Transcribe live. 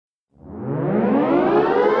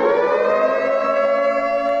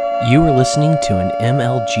You are listening to an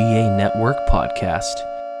MLGA Network podcast.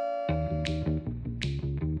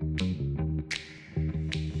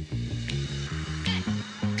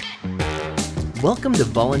 Welcome to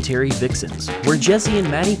Voluntary Vixens, where Jesse and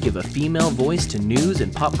Maddie give a female voice to news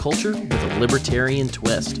and pop culture with a libertarian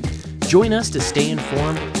twist. Join us to stay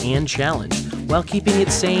informed and challenged while keeping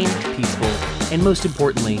it sane, peaceful, and most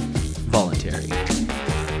importantly, voluntary.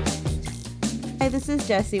 Hi, this is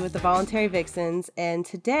Jessie with the Voluntary Vixens, and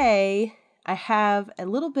today I have a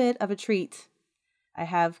little bit of a treat. I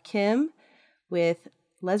have Kim with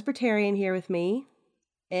Lesbertarian here with me,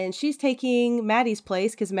 and she's taking Maddie's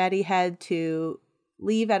place because Maddie had to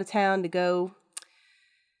leave out of town to go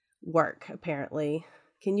work, apparently.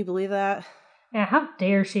 Can you believe that? Yeah, how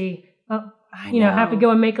dare she? Have to go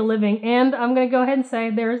and make a living. And I'm going to go ahead and say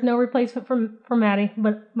there is no replacement for Maddie,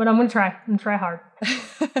 but I'm going to try. I'm going to try hard.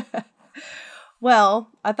 Well,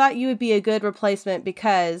 I thought you would be a good replacement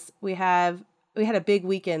because we had a big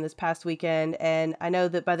weekend this past weekend, and I know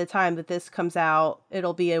that by the time that this comes out,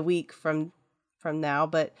 it'll be a week from now.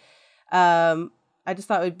 But I just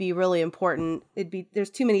thought it would be really important. There's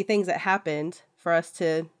too many things that happened for us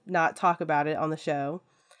to not talk about it on the show.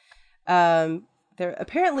 There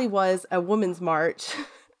apparently was a women's march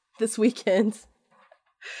this weekend.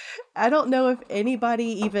 I don't know if anybody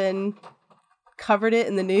even covered it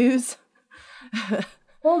in the news.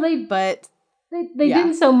 Well, they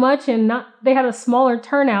didn't so much, and they had a smaller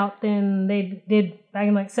turnout than they did back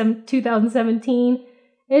in 2017.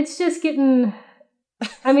 It's just getting,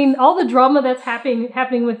 all the drama that's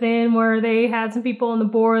happening within, where they had some people on the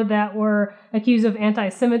board that were accused of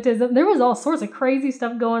anti-Semitism. There was all sorts of crazy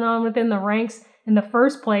stuff going on within the ranks in the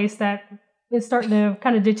first place that is starting to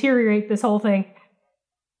kind of deteriorate this whole thing.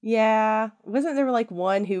 Yeah, wasn't there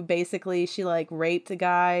one who basically she raped a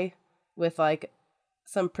guy with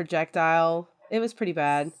some projectile? It was pretty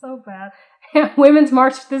bad. So bad. Women's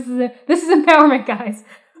March. This is empowerment, guys.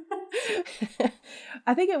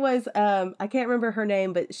 I think it was I can't remember her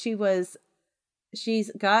name, but she's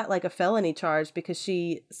got a felony charge because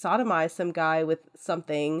she sodomized some guy with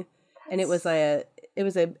something, and it was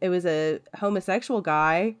a homosexual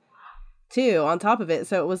guy too on top of it.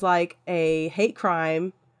 So it was a hate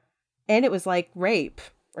crime, and it was rape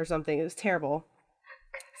or something. It was terrible.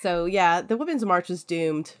 So yeah, the Women's March was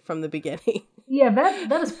doomed from the beginning. Yeah,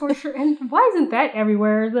 that is for sure. And why isn't that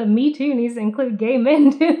everywhere? The Me Too needs to include gay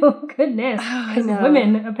men too. Goodness, because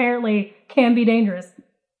women apparently can be dangerous.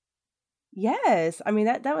 Yes,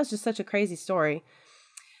 that was just such a crazy story.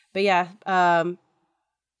 But yeah,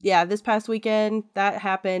 this past weekend that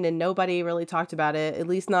happened, and nobody really talked about it. At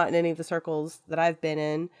least not in any of the circles that I've been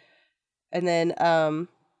in. And then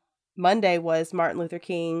Monday was Martin Luther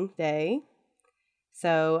King Day.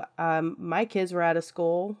 So my kids were out of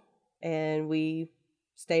school, and we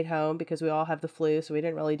stayed home because we all have the flu, so we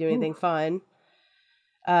didn't really do anything fun.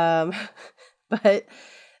 But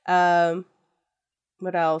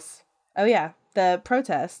what else? Oh yeah, the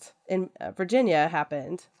protest in Virginia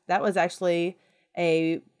happened. That was actually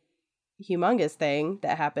a humongous thing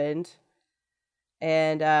that happened.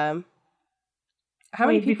 And how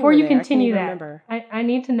many people before were you there? continue that, I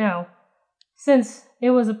need to know, since it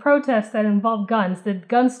was a protest that involved guns, did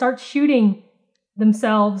guns start shooting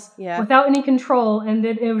themselves without any control, and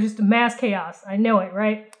it was just a mass chaos? I know it,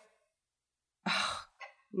 right?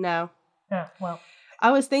 No. Oh, well. I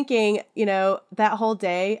was thinking, that whole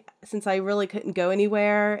day, since I really couldn't go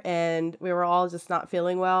anywhere and we were all just not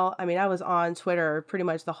feeling well. I was on Twitter pretty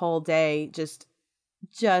much the whole day, just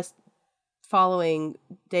following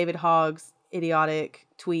David Hogg's idiotic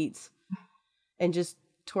tweets and just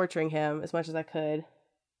torturing him as much as I could.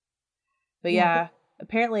 But yeah,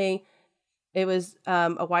 apparently it was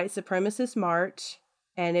a white supremacist march,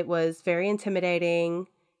 and it was very intimidating.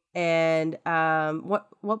 And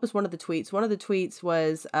what was one of the tweets? One of the tweets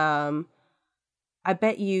was, I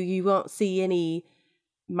bet you won't see any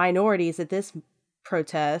minorities at this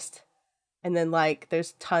protest. And then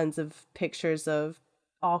there's tons of pictures of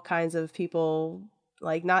all kinds of people,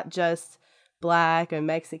 not just Black and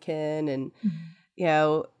Mexican, and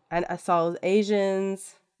and I saw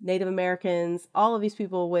Asians, Native Americans, all of these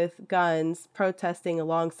people with guns protesting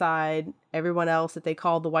alongside everyone else that they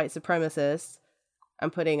called the white supremacists.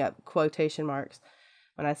 I'm putting up quotation marks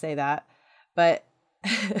when I say that. But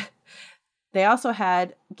they also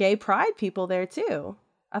had gay pride people there too.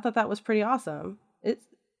 I thought that was pretty awesome. It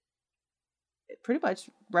pretty much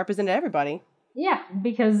represented everybody. Yeah,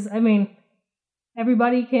 because,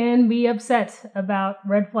 everybody can be upset about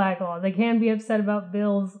red flag laws. They can be upset about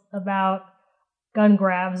bills about gun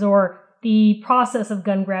grabs or the process of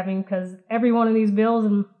gun grabbing, because every one of these bills,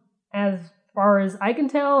 and as far as I can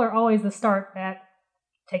tell, are always the start at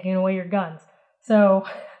taking away your guns. So,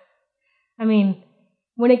 I mean,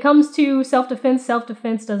 when it comes to self-defense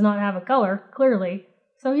does not have a color, clearly.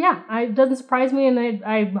 So yeah, it doesn't surprise me, and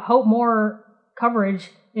I hope more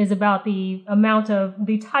coverage is about the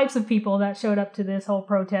types of people that showed up to this whole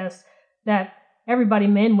protest, that everybody,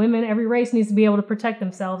 men, women, every race needs to be able to protect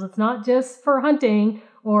themselves. It's not just for hunting,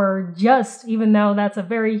 or just, even though that's a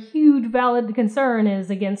very huge valid concern,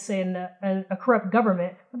 is against a corrupt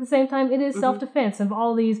government. At the same time, it is self-defense of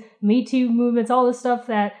all these Me Too movements, all this stuff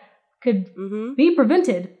that could be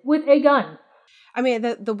prevented with a gun. I mean,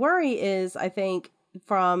 the worry is, I think,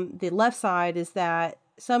 from the left side, is that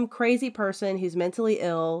some crazy person who's mentally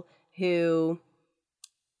ill, who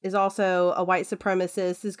is also a white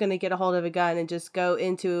supremacist, is going to get a hold of a gun and just go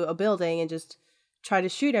into a building and just try to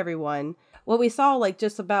shoot everyone. What we saw, like,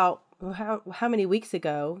 just about how many weeks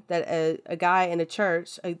ago, that a guy in a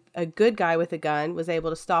church, a good guy with a gun, was able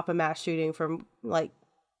to stop a mass shooting from, like,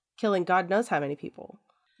 killing God knows how many people.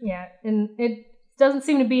 Yeah, and it doesn't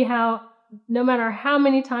seem to be how, no matter how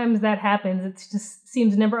many times that happens, it just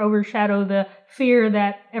seems to never overshadow the fear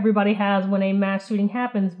that everybody has when a mass shooting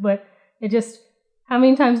happens. But it just, how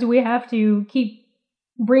many times do we have to keep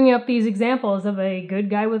bringing up these examples of a good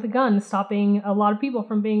guy with a gun stopping a lot of people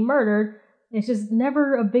from being murdered? It's just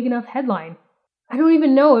never a big enough headline. I don't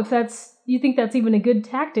even know if you think that's even a good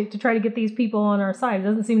tactic to try to get these people on our side. It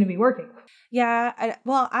doesn't seem to be working. Yeah,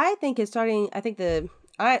 I think it's starting,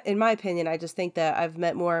 in my opinion, I just think that I've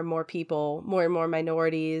met more and more people, more and more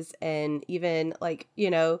minorities, and even, like,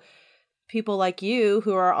 you know, people like you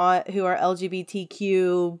who are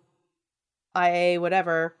LGBTQ, IA,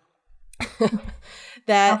 whatever,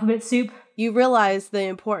 that alphabet soup. You realize the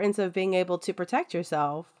importance of being able to protect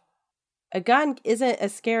yourself. A gun isn't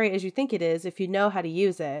as scary as you think it is if you know how to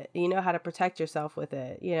use it. You know how to protect yourself with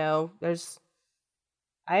it. You know,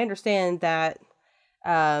 I understand that.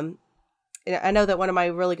 I know that one of my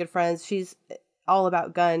really good friends, she's all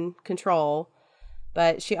about gun control,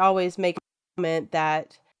 but she always makes a comment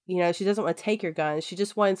that, you know, she doesn't want to take your guns. She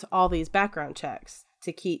just wants all these background checks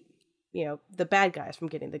to keep, you know, the bad guys from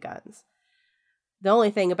getting the guns. The only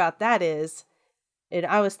thing about that is, and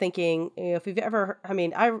I was thinking, you know, if you've ever, I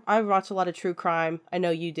mean, I watch a lot of true crime. I know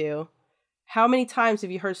you do. How many times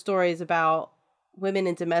have you heard stories about women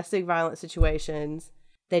in domestic violence situations?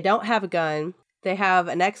 They don't have a gun. They have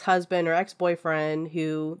an ex-husband or ex-boyfriend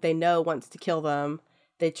who they know wants to kill them.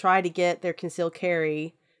 They try to get their concealed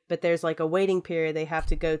carry, but there's like a waiting period they have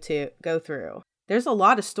to go through. There's a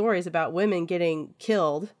lot of stories about women getting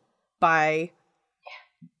killed by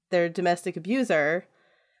their domestic abuser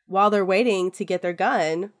while they're waiting to get their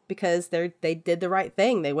gun, because they did the right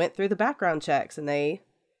thing. They went through the background checks and they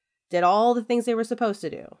did all the things they were supposed to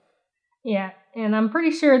do. Yeah, and I'm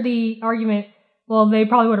pretty sure the argument, well, they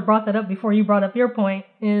probably would have brought that up before you brought up your point,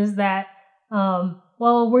 is that, we're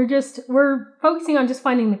focusing on just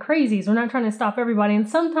finding the crazies. We're not trying to stop everybody. And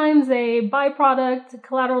sometimes a byproduct,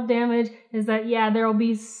 collateral damage, is that, yeah, there will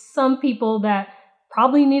be some people that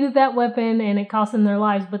probably needed that weapon and it cost them their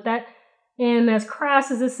lives. But that, and as crass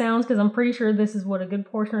as this sounds, because I'm pretty sure this is what a good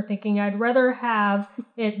portion are thinking, I'd rather have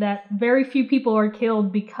it that very few people are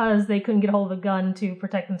killed because they couldn't get a hold of a gun to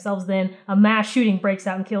protect themselves than a mass shooting breaks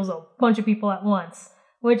out and kills a bunch of people at once.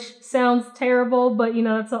 Which sounds terrible, but, you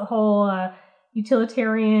know, that's a whole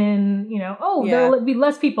utilitarian, you know, there'll be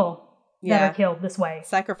less people that are killed this way.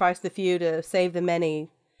 Sacrifice the few to save the many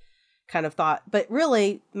kind of thought. But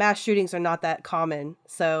really, mass shootings are not that common.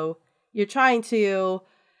 So you're trying to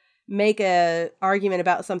make a argument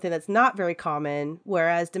about something that's not very common,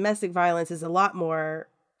 whereas domestic violence is a lot more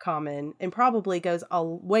common and probably goes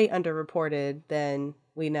way underreported than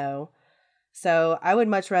we know. So I would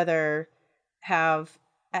much rather have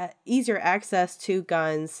easier access to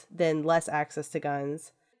guns than less access to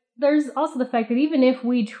guns. There's also the fact that even if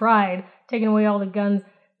we tried taking away all the guns,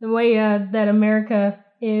 the way that America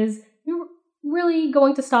is, you're really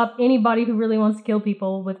going to stop anybody who really wants to kill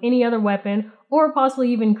people with any other weapon, or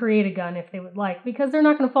possibly even create a gun if they would like, because they're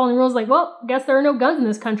not going to follow any rules like, well, I guess there are no guns in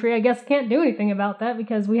this country. I guess I can't do anything about that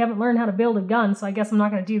because we haven't learned how to build a gun, so I guess I'm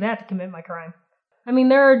not going to do that to commit my crime. I mean,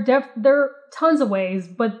 there are tons of ways,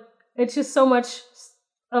 but it's just so much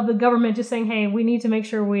of the government just saying, hey, we need to make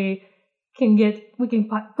sure we can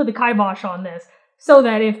put the kibosh on this, so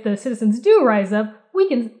that if the citizens do rise up, we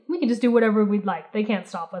can just do whatever we'd like. They can't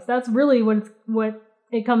stop us. That's really what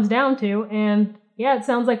it comes down to. And yeah, it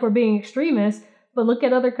sounds like we're being extremists, but look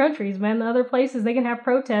at other countries, man. Other places, they can have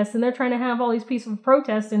protests, and they're trying to have all these peaceful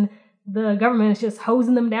protests, and the government is just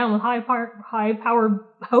hosing them down with high-powered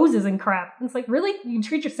hoses and crap. And it's like, really? You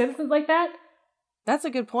treat your citizens like that? That's a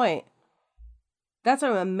good point. That's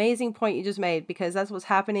an amazing point you just made, because that's what's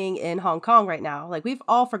happening in Hong Kong right now. Like, we've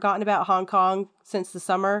all forgotten about Hong Kong since the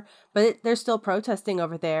summer, but they're still protesting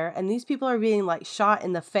over there. And these people are being like shot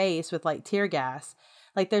in the face with like tear gas.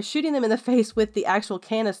 Like, they're shooting them in the face with the actual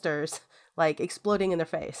canisters, like exploding in their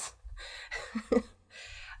face.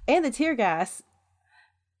 And the tear gas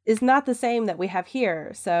is not the same that we have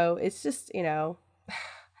here. So it's just,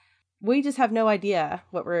 we just have no idea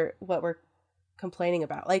what we're complaining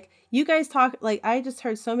about. Like, you guys talk, like, I just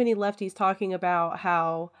heard so many lefties talking about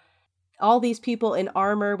how all these people in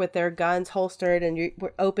armor with their guns holstered and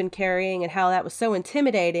were open carrying, and how that was so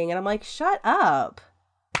intimidating. And I'm like, shut up.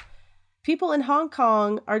 People in Hong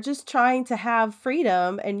Kong are just trying to have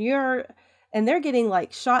freedom, and they're getting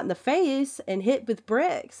like shot in the face and hit with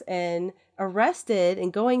bricks and arrested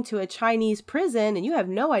and going to a Chinese prison, and you have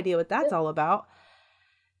no idea what that's all about.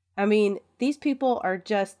 I mean, these people are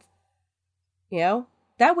just,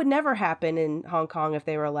 that would never happen in Hong Kong if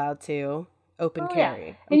they were allowed to open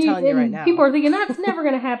carry. I'm telling you right now. People are thinking that's never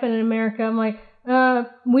going to happen in America. I'm like,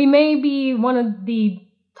 we may be one of the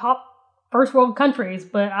top first world countries,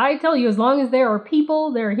 but I tell you, as long as there are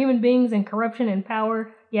people, there are human beings, and corruption and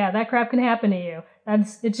power, yeah, that crap can happen to you.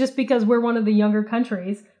 It's just because we're one of the younger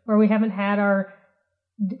countries where we haven't had our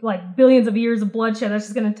like billions of years of bloodshed. That's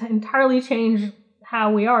just going to entirely change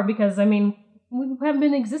how we are, because I mean, we haven't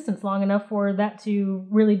been in existence long enough for that to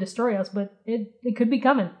really destroy us, but it could be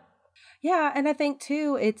coming. Yeah, and I think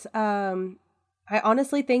too, it's I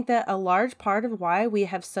honestly think that a large part of why we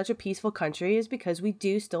have such a peaceful country is because we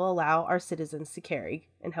do still allow our citizens to carry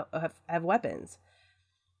and have weapons.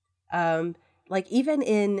 Like, even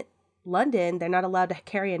in London, they're not allowed to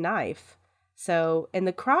carry a knife. So, and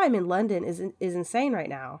the crime in London is insane right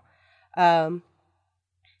now.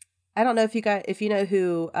 I don't know if you know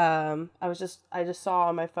who, I just saw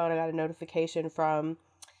on my phone, I got a notification from,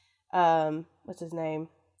 what's his name?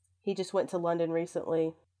 He just went to London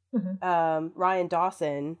recently. Mm-hmm. Ryan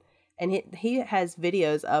Dawson, and he has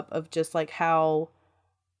videos up of just like how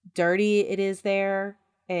dirty it is there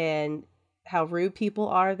and how rude people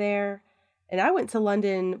are there. And I went to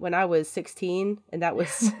London when I was 16, and that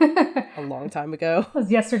was a long time ago. It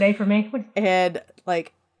was yesterday for me. And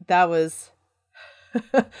like, that was,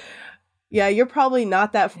 yeah, you're probably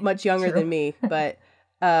not that much younger than me, but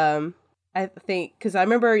I think, because I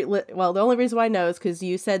remember, the only reason why I know is because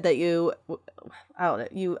you said that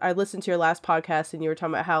I listened to your last podcast, and you were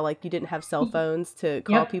talking about how like you didn't have cell phones to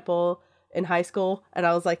call people in high school. And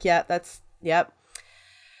I was like, yep.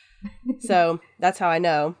 So that's how I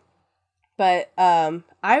know. But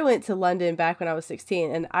I went to London back when I was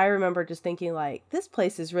 16, and I remember just thinking like, this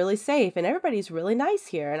place is really safe and everybody's really nice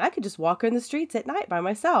here, and I could just walk in the streets at night by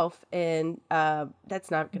myself, and that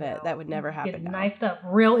would never happen. Get knifed up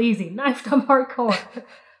real easy, knifed up hardcore.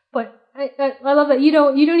 But I love that you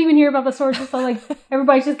don't even hear about the stories. Just like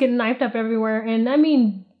everybody's just getting knifed up everywhere, and I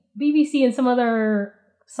mean, BBC and some other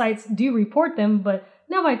sites do report them, but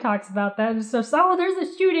nobody talks about that. It's just, there's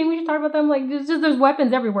a shooting, we should talk about them. Like, there's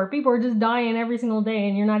weapons everywhere. People are just dying every single day,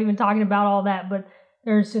 and you're not even talking about all that. But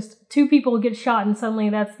there's just 2 people get shot, and suddenly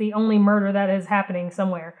that's the only murder that is happening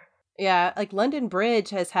somewhere. Yeah, like London Bridge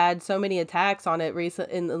has had so many attacks on it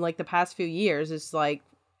in like the past few years. It's like,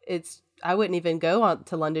 I wouldn't even go on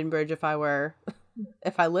to London Bridge if I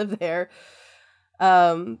lived there.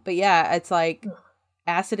 But yeah, it's like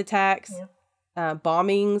acid attacks,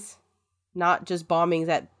 bombings. Not just bombings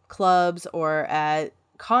at clubs or at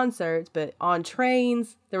concerts, but on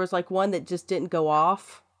trains. There was like one that just didn't go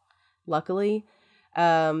off, luckily.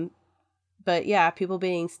 But yeah, people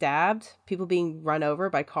being stabbed, people being run over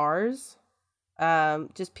by cars,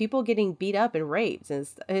 just people getting beat up and raped. And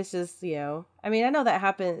it's just, I mean, I know that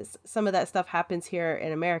happens. Some of that stuff happens here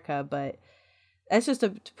in America, but that's just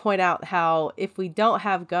to point out how if we don't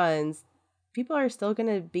have guns, people are still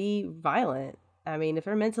going to be violent. I mean, if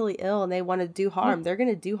they're mentally ill and they want to do harm, they're going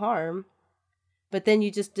to do harm. But then you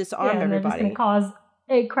just disarm everybody. They're just going to cause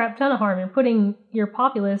a crap ton of harm and putting your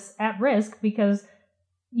populace at risk, because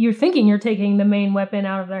you're thinking you're taking the main weapon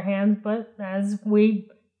out of their hands. But as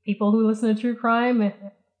people who listen to true crime,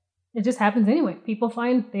 it just happens anyway. People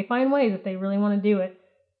find ways if they really want to do it.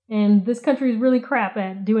 And this country is really crap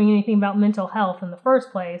at doing anything about mental health in the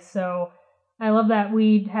first place. So I love that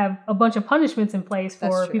we have a bunch of punishments in place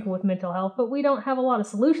for people with mental health, but we don't have a lot of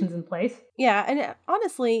solutions in place. Yeah, and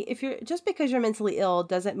honestly, just because you're mentally ill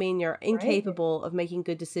doesn't mean you're incapable of making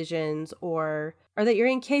good decisions, or that you're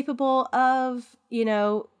incapable of,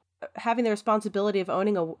 having the responsibility of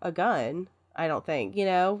owning a gun. I don't think,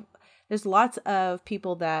 there's lots of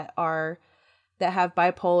people that have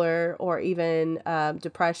bipolar or even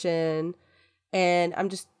depression, and I'm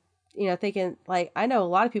just thinking, like, I know a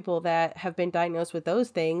lot of people that have been diagnosed with those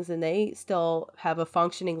things and they still have a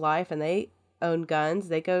functioning life and they own guns.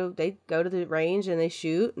 They go to the range and they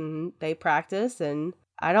shoot and they practice, and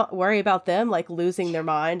I don't worry about them like losing their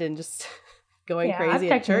mind and just going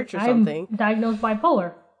crazy at church or something. I'm diagnosed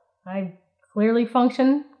bipolar. I clearly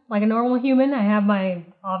function like a normal human. I have my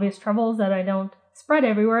obvious troubles that I don't spread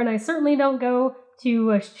everywhere, and I certainly don't go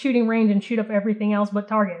to a shooting range and shoot up everything else but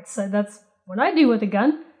targets. So that's what I do with a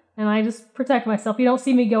gun, and I just protect myself. You don't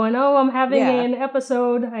see me going, oh, I'm having an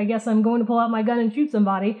episode, I guess I'm going to pull out my gun and shoot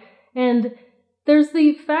somebody. And there's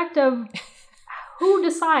the fact of who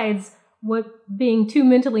decides what being too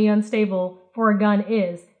mentally unstable for a gun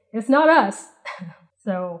is. It's not us.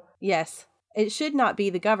 So yes, it should not be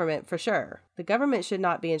the government, for sure. The government should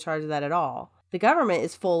not be in charge of that at all. The government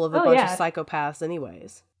is full of a bunch of psychopaths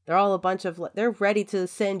anyways. They're all they're ready to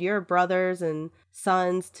send your brothers and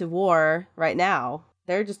sons to war right now.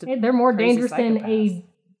 They're more dangerous than a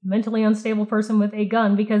mentally unstable person with a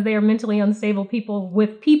gun, because they are mentally unstable people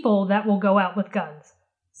with people that will go out with guns.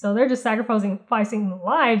 So they're just sacrificing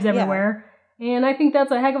lives everywhere. Yeah. And I think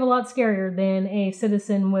that's a heck of a lot scarier than a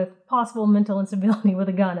citizen with possible mental instability with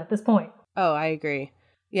a gun at this point. Oh, I agree.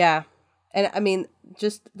 Yeah. And I mean,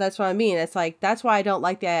 just that's what I mean. It's like, that's why I don't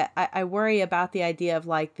like that. I worry about the idea of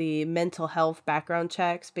like the mental health background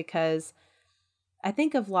checks, because I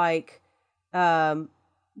think of like I've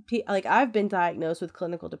been diagnosed with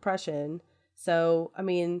clinical depression. So, I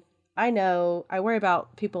mean, I worry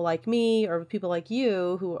about people like me or people like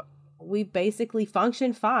you who we basically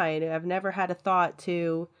function fine. I've never had a thought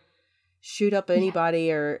to shoot up anybody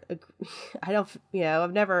or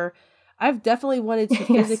I've definitely wanted to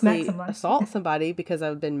physically assault somebody because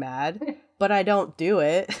I've been mad, but I don't do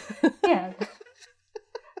it. Yeah.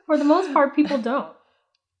 For the most part, people don't.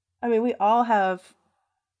 I mean, we all have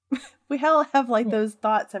like those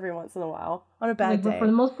thoughts every once in a while on a bad day. For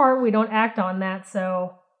the most part, we don't act on that.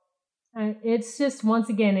 So it's just, once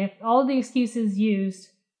again, if all the excuses used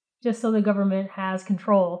just so the government has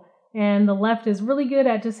control, and the left is really good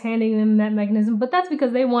at just handing them that mechanism, but that's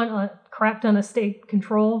because they want a crap ton of state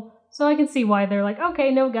control. So I can see why they're like,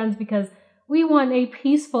 okay, no guns, because we want a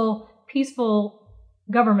peaceful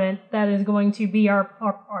government that is going to be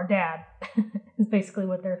our dad, is basically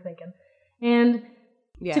what they're thinking. And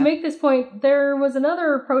to make this point, there was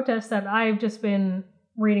another protest that I've just been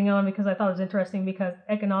reading on because I thought it was interesting, because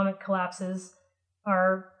economic collapses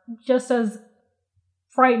are just as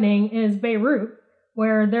frightening as Beirut,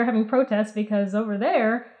 where they're having protests because over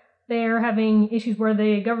there, they're having issues where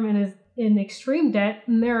the government is in extreme debt,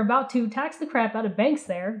 and they're about to tax the crap out of banks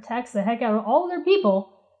there, tax the heck out of all of their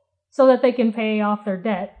people so that they can pay off their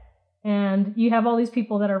debt. And you have all these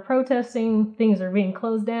people that are protesting, things are being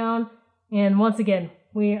closed down, and once again,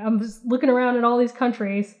 I'm just looking around at all these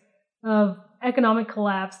countries of economic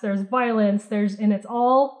collapse, there's violence, and it's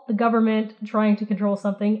all the government trying to control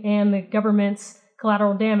something, and the government's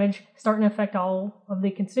collateral damage starting to affect all of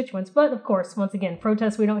the constituents. But of course, once again,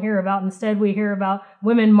 protests we don't hear about. Instead, we hear about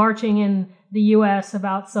women marching in the U.S.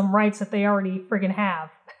 about some rights that they already friggin'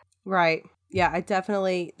 have. Right. Yeah, I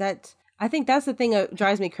think that's the thing that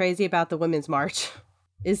drives me crazy about the Women's March.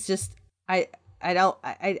 Is just, I don't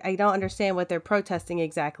understand what they're protesting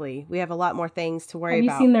exactly. We have a lot more things to worry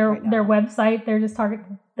about. Have you seen their website? They're just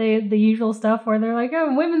targeting the usual stuff where they're like,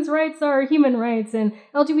 oh, women's rights are human rights and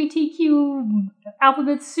LGBTQ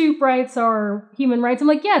alphabet soup rights are human rights. I'm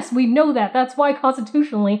like, yes, we know that. That's why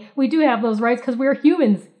constitutionally we do have those rights, because we're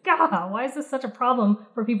humans. God, why is this such a problem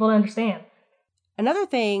for people to understand? Another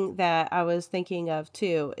thing that I was thinking of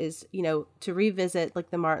too is, to revisit like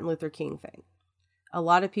the Martin Luther King thing. A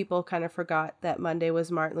lot of people kind of forgot that Monday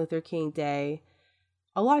was Martin Luther King Day.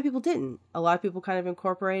 A lot of people didn't. A lot of people kind of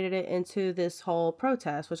incorporated it into this whole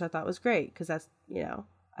protest, which I thought was great, because that's,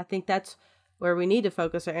 I think that's where we need to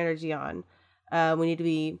focus our energy on. We need to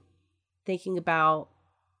be thinking about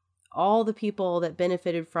all the people that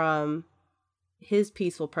benefited from his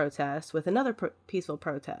peaceful protest with another peaceful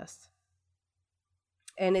protest.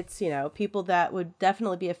 And it's, people that would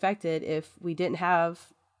definitely be affected if we didn't have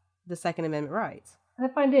the Second Amendment rights. I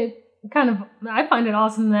find it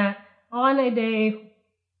awesome that on a day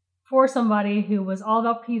for somebody who was all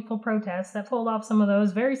about peaceful protests that pulled off some of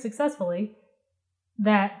those very successfully,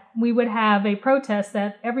 that we would have a protest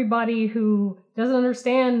that everybody who doesn't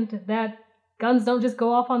understand that guns don't just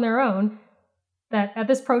go off on their own, that at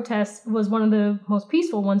this protest was one of the most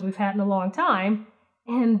peaceful ones we've had in a long time,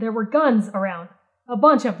 and there were guns around, a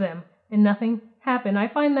bunch of them, and nothing happened. I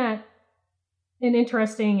find that an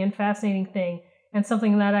interesting and fascinating thing, and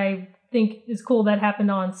something that I think is cool that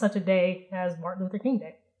happened on such a day as Martin Luther King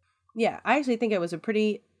Day. Yeah, I actually think it was a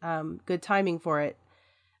pretty good timing for it.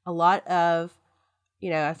 A lot of,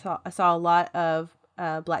 I saw a lot of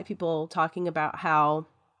Black people talking about how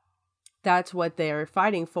that's what they're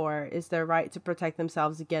fighting for, is their right to protect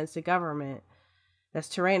themselves against a government that's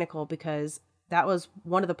tyrannical, because that was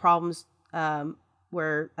one of the problems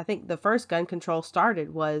where I think the first gun control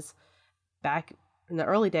started was back in the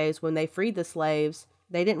early days when they freed the slaves.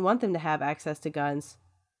 They didn't want them to have access to guns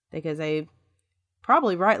because they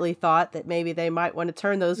probably rightly thought that maybe they might want to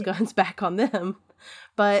turn those guns back on them.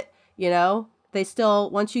 But, they still,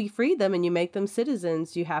 once you free them and you make them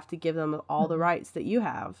citizens, you have to give them all the rights that you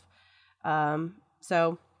have.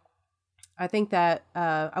 So I think that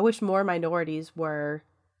I wish more minorities were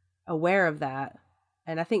aware of that.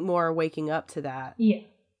 And I think more are waking up to that. Yeah.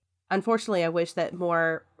 Unfortunately, I wish that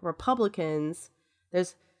more Republicans,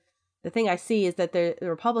 the thing I see is that the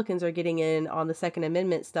Republicans are getting in on the Second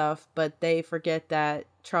Amendment stuff, but they forget that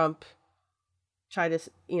Trump tried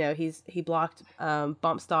to, he blocked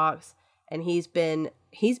bump stocks, and he's been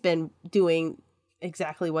doing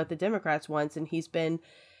exactly what the Democrats want, and he's been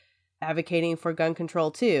advocating for gun control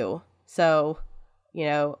too. So,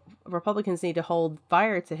 Republicans need to hold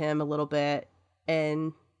fire to him a little bit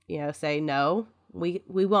and, say, no, we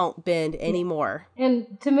won't bend anymore.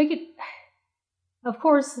 And to make it, of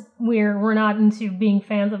course, we're not into being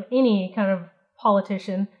fans of any kind of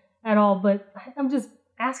politician at all, but I'm just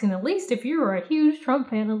asking, at least if you're a huge Trump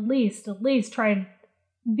fan, at least try to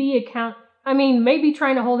be maybe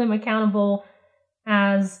trying to hold him accountable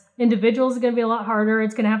as individuals is going to be a lot harder.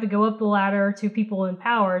 It's going to have to go up the ladder to people in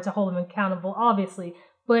power to hold them accountable, obviously.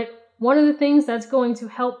 But one of the things that's going to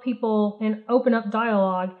help people and open up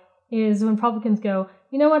dialogue is when Republicans go,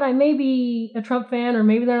 you know what, I may be a Trump fan, or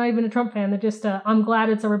maybe they're not even a Trump fan. They're just, I'm glad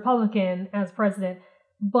it's a Republican as president.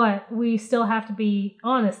 But we still have to be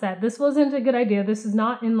honest that this wasn't a good idea. This is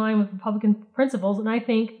not in line with Republican principles. And I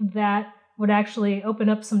think that would actually open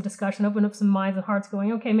up some discussion, open up some minds and hearts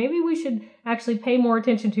going, okay, maybe we should actually pay more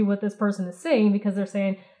attention to what this person is saying, because they're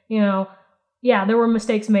saying, yeah, there were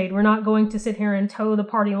mistakes made. We're not going to sit here and toe the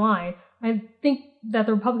party line. I think that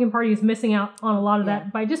the Republican Party is missing out on a lot of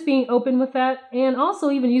that by just being open with that, and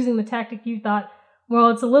also even using the tactic you thought, well,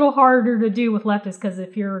 it's a little harder to do with leftists because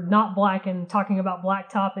if you're not Black and talking about Black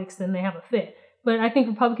topics, then they have a fit. But I think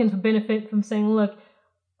Republicans would benefit from saying, look,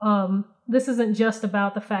 this isn't just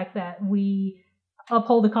about the fact that we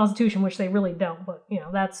uphold the Constitution, which they really don't, but,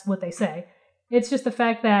 that's what they say. It's just the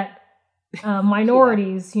fact that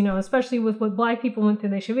minorities, especially with what Black people went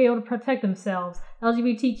through, they should be able to protect themselves.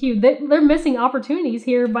 LGBTQ, they're missing opportunities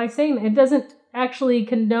here by saying that. It doesn't actually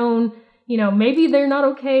condone, maybe they're not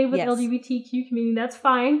okay with LGBTQ community, that's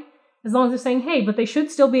fine, as long as they're saying, hey, but they should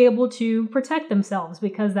still be able to protect themselves,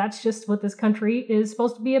 because that's just what this country is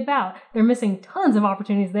supposed to be about. They're missing tons of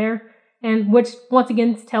opportunities there, and which, once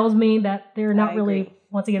again, tells me that they're not really,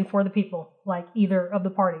 once again, for the people, like either of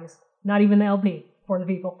the parties, not even the LP, for the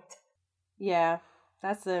people. Yeah,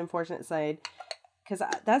 that's the unfortunate side, because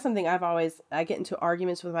that's something I get into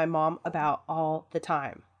arguments with my mom about all the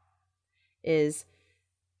time, is,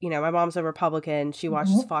 my mom's a Republican. She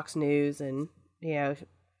watches Fox News, and,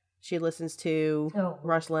 she listens to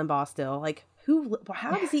Rush Limbaugh still. Like,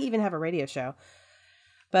 how does he even have a radio show?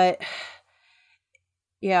 But,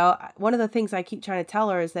 one of the things I keep trying to tell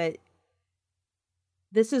her is that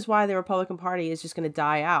this is why the Republican Party is just going to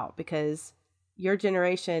die out, because your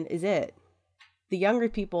generation is it. The younger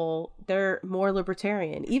people, they're more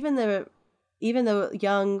libertarian. Even the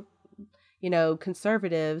young,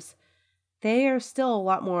 conservatives, they are still a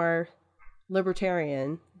lot more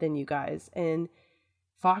libertarian than you guys. And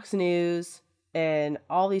Fox News and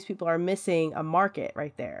all these people are missing a market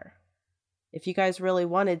right there. If you guys really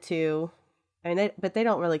wanted to, but they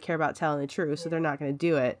don't really care about telling the truth, so they're not going to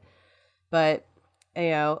do it. But,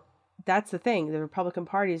 that's the thing. The Republican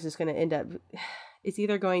Party is just going to end up, it's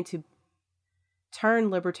either going to turn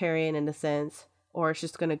libertarian in a sense, or it's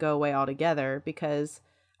just going to go away altogether, because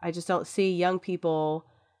I just don't see young people,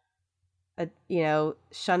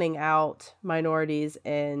 shunning out minorities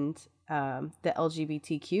and the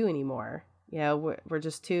LGBTQ anymore. We're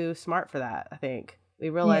just too smart for that, I think. We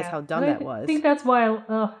realize how dumb that was. I think that's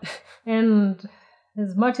why, and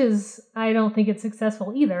as much as I don't think it's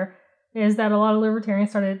successful either, is that a lot of libertarians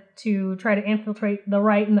started to try to infiltrate the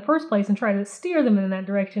right in the first place and try to steer them in that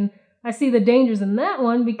direction. I see the dangers in that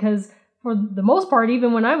one, because for the most part,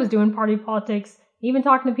 even when I was doing party politics, even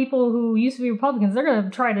talking to people who used to be Republicans, they're going to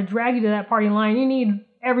try to drag you to that party line. You need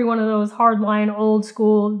every one of those hardline, old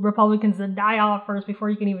school Republicans to die off first before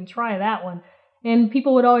you can even try that one. And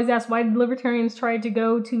people would always ask, why did libertarians try to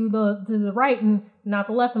go to the right and not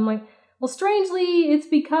the left? I'm like, Well, strangely, it's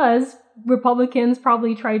because Republicans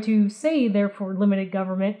probably try to say they're for limited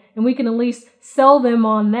government, and we can at least sell them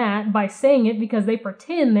on that by saying it because they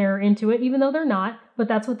pretend they're into it, even though they're not, but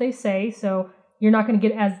that's what they say, so you're not going to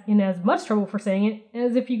get as much trouble for saying it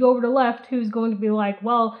as if you go over to left, who's going to be like,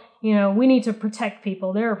 well, we need to protect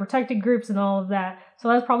people. There are protected groups and all of that. So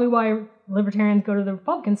that's probably why libertarians go to the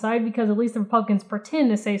Republican side, because at least the Republicans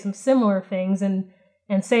pretend to say some similar things and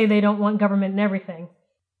say they don't want government and everything.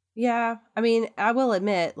 Yeah, I mean, I will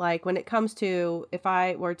admit, like, when it comes to, if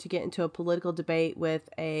I were to get into a political debate with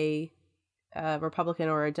a Republican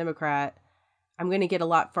or a Democrat, I'm going to get a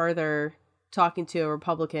lot further talking to a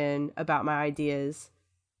Republican about my ideas.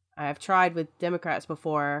 I've tried with Democrats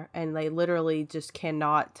before, and they literally just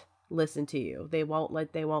cannot listen to you. They won't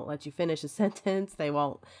let you finish a sentence. They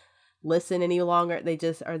won't listen any longer. They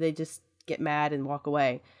just get mad and walk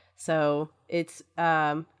away. So it's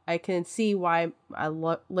I can see why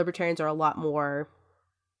libertarians are a lot more.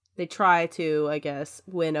 They try to, I guess,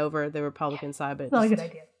 win over the Republican side, but it's not a good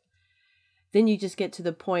idea. Then you just get to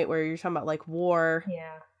the point where you're talking about like war,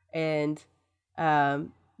 and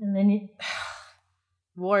then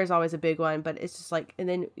war is always a big one. But it's just like,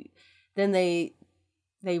 and then they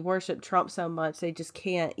worship Trump so much they just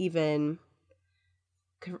can't even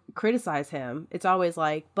criticize him. It's always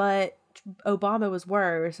like, but Obama was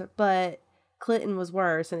worse, but Clinton was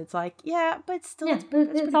worse, and it's like, yeah, but still,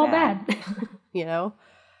 it's all bad. Yeah,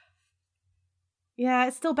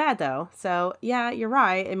 it's still bad though. So yeah, you're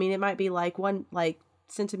right. I mean, it might be like one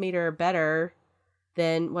centimeter better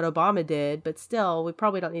than what Obama did, but still, we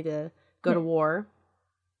probably don't need to go to war,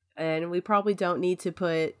 and we probably don't need to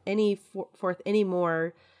put forth any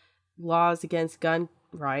more laws against gun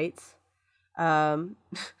rights. Maybe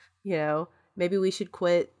we should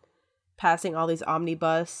quit passing all these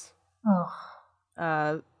omnibus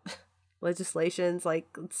legislations. Like,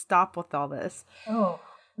 let's stop with all this.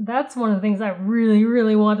 That's one of the things I really,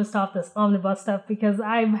 really want to stop, this omnibus stuff, because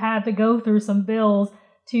I've had to go through some bills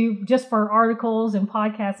just for articles and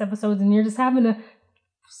podcast episodes, and you're just having to,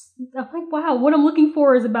 I'm like, wow, what I'm looking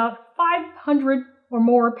for is about 500 or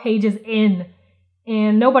more pages in,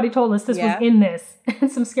 and nobody told us this was in this.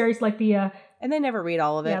 And some scary, like the and they never read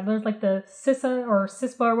all of it. Yeah, there's like the CISA or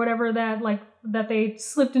CISPA or whatever that they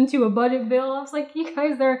slipped into a budget bill. I was like, you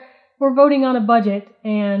guys, we're voting on a budget,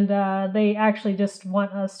 and they actually just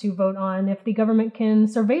want us to vote on if the government can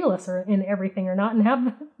surveil us in everything or not, and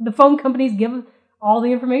have the phone companies give all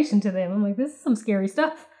the information to them. I'm like, this is some scary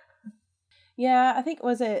stuff. Yeah, I think,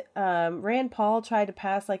 was it Rand Paul tried to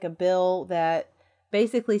pass like a bill that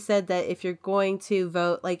basically said that if you're going to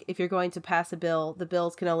vote, like if you're going to pass a bill, the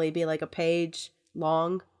bills can only be like a page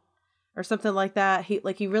long or something like that.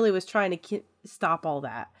 He really was trying to stop all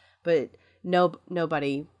that, but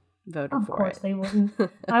nobody voted for it. Of course they wouldn't.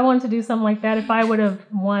 I wanted to do something like that if I would have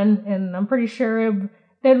won, and I'm pretty sure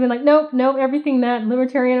they'd have been like, nope, everything that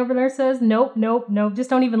libertarian over there says, nope. Just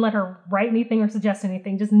don't even let her write anything or suggest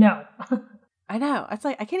anything. Just no. I know. It's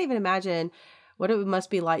like, I can't even imagine what it must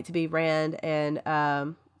be like to be Rand and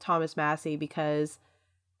Thomas Massie, because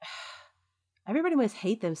everybody must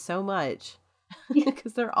hate them so much.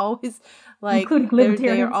 Because they're always like,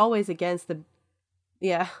 they are always against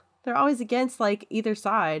they're always against like either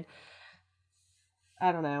side.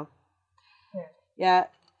 I don't know. Yeah,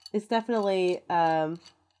 it's definitely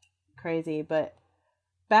crazy. But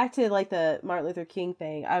back to like the Martin Luther King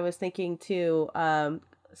thing, I was thinking too,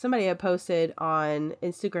 somebody had posted on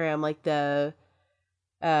Instagram like there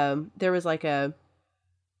was like a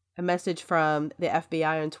message from the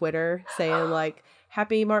FBI on Twitter saying like,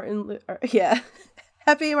 happy Martin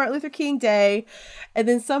Luther King Day. And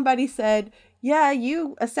then somebody said, yeah,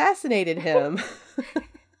 you assassinated him.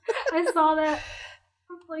 I saw that.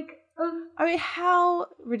 Like, I mean, how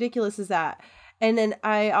ridiculous is that? And then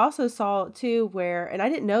I also saw too where, and I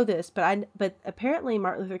didn't know this, but apparently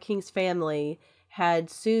Martin Luther King's family had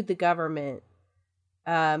sued the government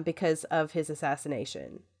because of his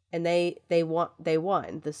assassination, and they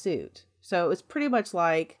won the suit. So it was pretty much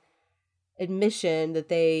like admission that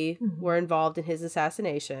they were involved in his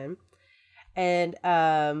assassination, and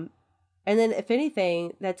then if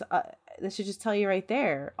anything, that should just tell you right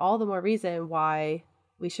there all the more reason why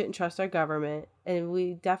we shouldn't trust our government, and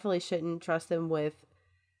we definitely shouldn't trust them with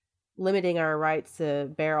limiting our rights to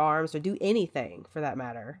bear arms or do anything for that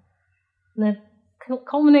matter. And that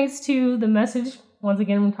culminates to the message. Once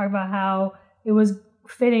again, we talk about how it was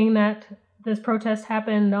fitting that this protest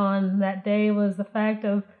happened on that day, was the fact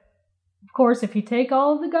of course, if you take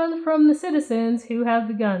all of the guns from the citizens, who have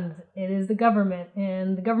the guns? It is the government.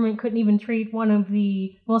 And the government couldn't even treat one of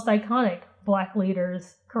the most iconic black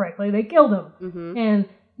leaders correctly. They killed him. Mm-hmm. And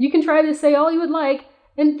You can try to say all you would like.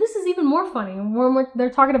 And this is even more funny when they're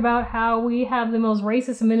talking about how we have the most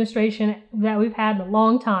racist administration that we've had in a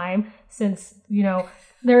long time since,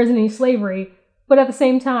 there isn't any slavery. But at the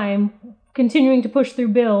same time, continuing to push through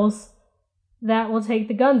bills that will take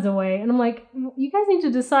the guns away. And I'm like, you guys need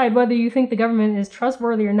to decide whether you think the government is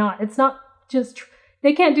trustworthy or not. It's not just,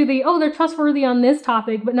 they can't do they're trustworthy on this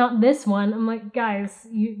topic, but not this one. I'm like, guys,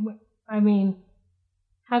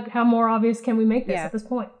 how more obvious can we make this at this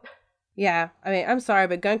point? Yeah. I mean, I'm sorry,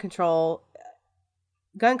 but gun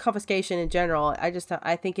confiscation in general, I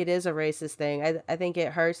think it is a racist thing. I think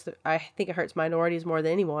it hurts minorities more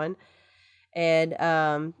than anyone.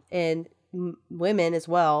 And women as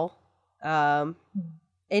well.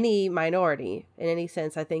 Any minority in any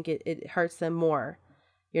sense, I think it hurts them more.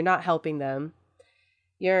 You're not helping them.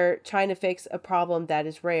 You're trying to fix a problem that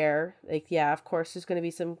is rare. Like, yeah, of course, there's going to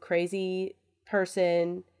be some crazy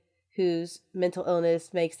person whose mental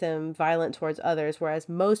illness makes them violent towards others, whereas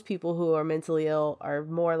most people who are mentally ill are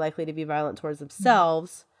more likely to be violent towards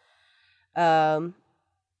themselves. So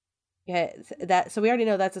we already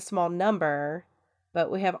know that's a small number. But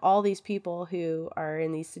we have all these people who are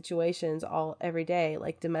in these situations every day,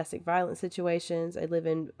 like domestic violence situations. I live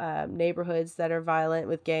in neighborhoods that are violent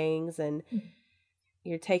with gangs, and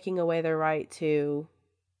you're taking away their right to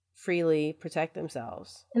freely protect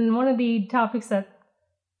themselves. And one of the topics that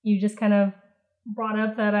you just kind of brought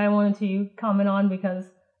up that I wanted to comment on, because,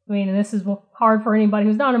 and this is hard for anybody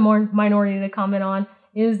who's not a minority to comment on,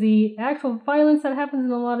 is the actual violence that happens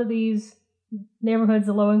in a lot of these neighborhoods.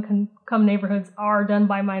 The low-income neighborhoods are done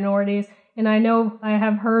by minorities. And I know I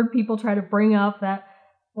have heard people try to bring up that,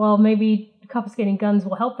 well, maybe confiscating guns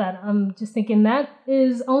will help that. I'm just thinking that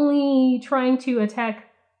is only trying to attack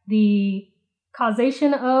the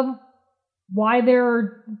causation of why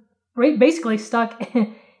they're basically stuck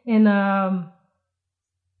in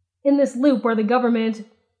this loop where the government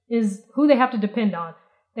is who they have to depend on.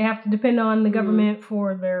 They have to depend on the government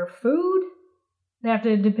for their food. They have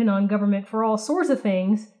to depend on government for all sorts of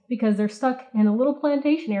things because they're stuck in a little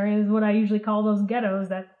plantation area, is what I usually call those ghettos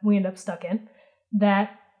that we end up stuck in,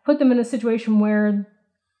 that put them in a situation where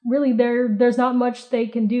really there's not much they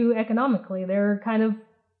can do economically. They're kind of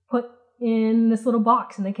put in this little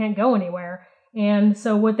box and they can't go anywhere. And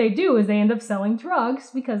so what they do is they end up selling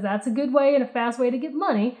drugs because that's a good way and a fast way to get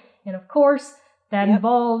money. And of course, that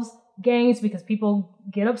involves gangs because people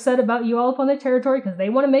get upset about you all up on their territory because they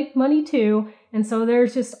want to make money too. And so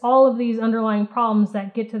there's just all of these underlying problems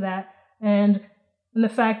that get to that. And the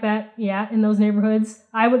fact that, in those neighborhoods,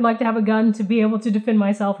 I would like to have a gun to be able to defend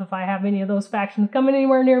myself if I have any of those factions coming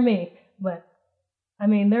anywhere near me. But,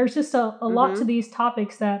 there's just a lot to these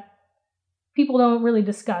topics that people don't really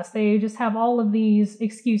discuss. They just have all of these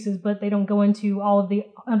excuses, but they don't go into all of the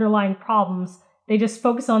underlying problems. They just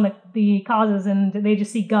focus on the causes, and they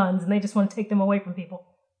just see guns, and they just want to take them away from people.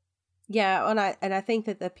 Yeah, and I think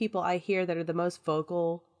that the people I hear that are the most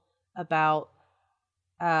vocal about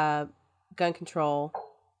gun control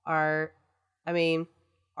are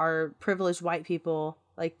privileged white people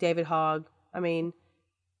like David Hogg.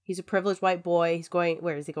 He's a privileged white boy.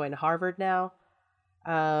 Where is he going, to Harvard now?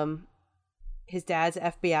 His dad's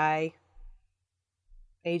an FBI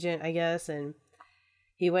agent, I guess, and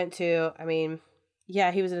he went to,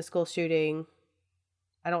 he was in a school shooting.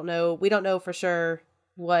 I don't know. We don't know for sure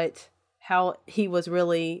how he was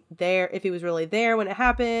really there, if he was really there when it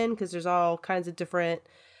happened, because there's all kinds of different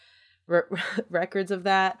records of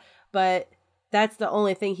that. But that's the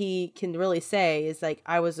only thing he can really say is like,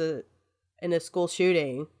 I was in a school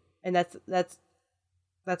shooting, and that's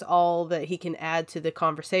all that he can add to the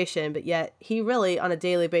conversation. But yet he really on a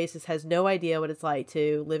daily basis has no idea what it's like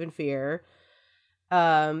to live in fear.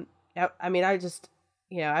 I've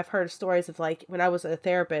heard stories of like when I was a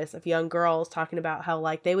therapist of young girls talking about how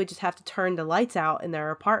like they would just have to turn the lights out in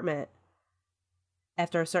their apartment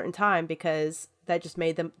after a certain time because that just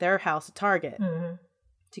made their house a target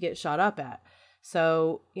to get shot up at.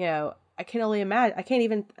 So, I can't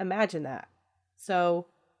even imagine that. So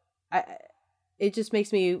it just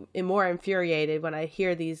makes me more infuriated when I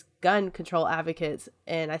hear these gun control advocates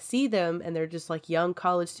and I see them and they're just like young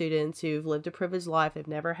college students who've lived a privileged life.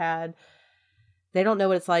 They don't know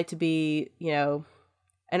what it's like to be, and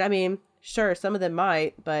sure, some of them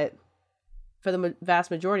might, but for the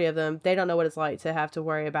vast majority of them, they don't know what it's like to have to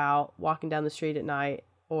worry about walking down the street at night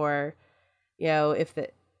or, if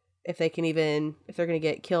they're going to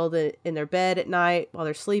get killed in their bed at night while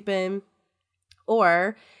they're sleeping,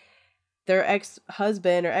 or their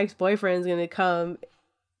ex-husband or ex-boyfriend is going to come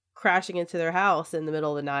crashing into their house in the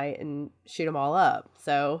middle of the night and shoot them all up.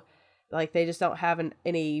 So, like, they just don't have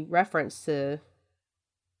any reference to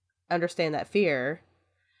understand that fear.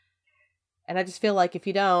 And I just feel like if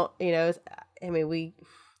you don't, you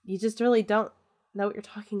just really don't know what you're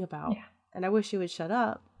talking about. Yeah. And I wish you would shut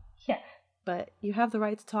up. Yeah. But you have the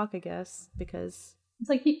right to talk, I guess, because it's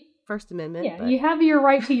like First Amendment. Yeah, you have your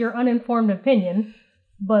right to your uninformed opinion,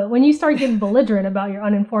 but when you start getting belligerent about your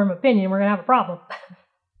uninformed opinion, we're going to have a problem.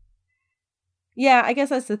 Yeah, I guess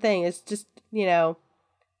that's the thing. It's just,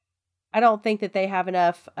 I don't think that they have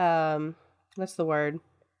enough, what's the word?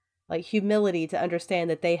 Like humility to understand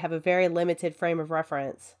that they have a very limited frame of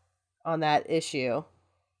reference on that issue.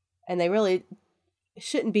 And they really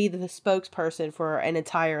shouldn't be the spokesperson for an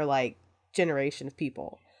entire, generation of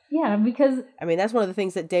people. Yeah, because... that's one of the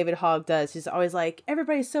things that David Hogg does. He's always like,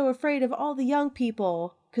 everybody's so afraid of all the young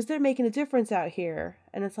people because they're making a difference out here.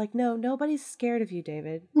 And it's like, no, nobody's scared of you,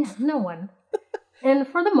 David. No one. And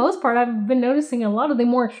for the most part, I've been noticing a lot of the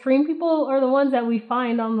more extreme people are the ones that we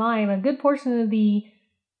find online. A good portion of the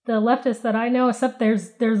leftists that I know, except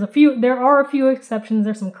there are a few exceptions.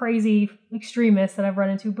 There's some crazy extremists that I've run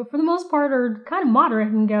into, but for the most part are kind of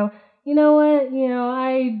moderate and go, you know what,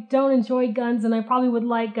 I don't enjoy guns and I probably would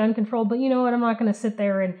like gun control, but you know what, I'm not going to sit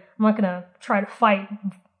there and I'm not going to try to fight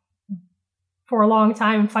for a long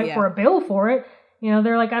time and fight for a bill for it.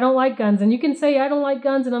 They're like, I don't like guns. And you can say, I don't like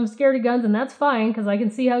guns and I'm scared of guns, and that's fine, because I can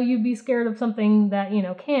see how you'd be scared of something that,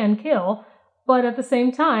 can kill. But at the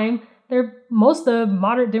same time, most of the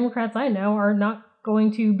moderate Democrats I know are not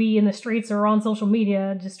going to be in the streets or on social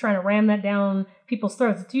media just trying to ram that down people's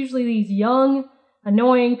throats. It's usually these young,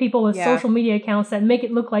 annoying people with social media accounts that make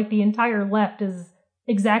it look like the entire left is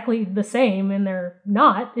exactly the same, and they're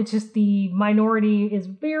not. It's just the minority is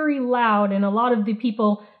very loud, and a lot of the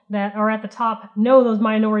people that are at the top know those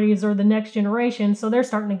minorities are the next generation, so they're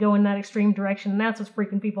starting to go in that extreme direction, and that's what's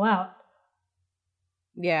freaking people out.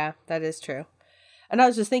 Yeah, that is true. And I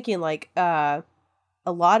was just thinking, a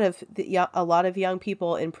lot of young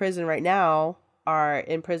people in prison right now are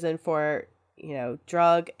in prison for,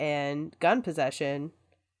 drug and gun possession.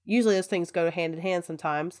 Usually those things go hand in hand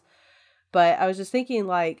sometimes. But I was just thinking,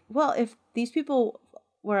 if these people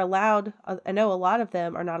were allowed, I know a lot of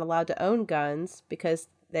them are not allowed to own guns because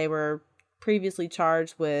they were previously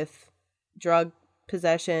charged with drug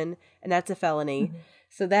possession, and that's a felony. Mm-hmm.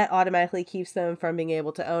 So that automatically keeps them from being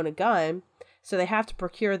able to own a gun. So they have to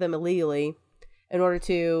procure them illegally in order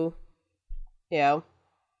to,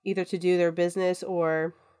 either to do their business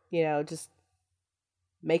or, just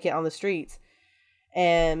make it on the streets.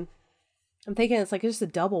 And I'm thinking it's just a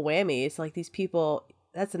double whammy. It's like these people,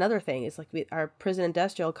 that's another thing. It's like our prison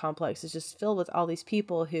industrial complex is just filled with all these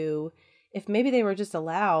people who, if maybe they were just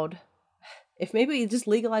allowed, if maybe we just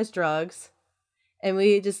legalized drugs and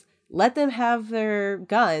we just let them have their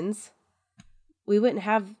guns, we wouldn't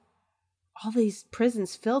have all these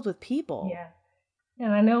prisons filled with people. Yeah.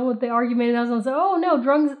 And I know what the argument is. I was like, oh no,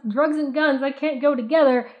 drugs and guns, that can't go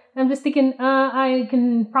together. I'm just thinking,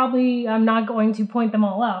 I'm not going to point them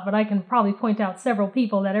all out, but I can probably point out several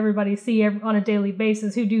people that everybody see on a daily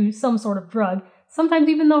basis who do some sort of drug, sometimes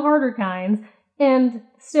even the harder kinds, and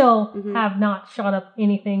still have not shot up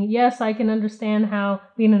anything. Yes, I can understand how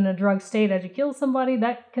being in a drug state as you kill somebody,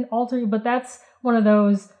 that can alter you, but that's one of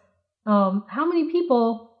those, how many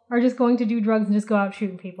people are just going to do drugs and just go out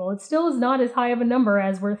shooting people? It still is not as high of a number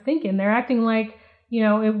as we're thinking. They're acting like,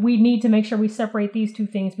 we need to make sure we separate these two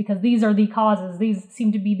things because these are the causes. These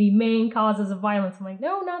seem to be the main causes of violence. I'm like,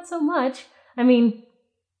 no, not so much. I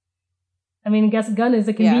guess a gun is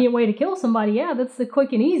a convenient way to kill somebody. Yeah, that's the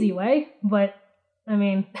quick and easy way. But,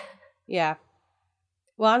 Yeah.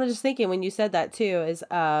 Well, I'm just thinking when you said that too is,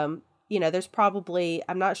 there's probably,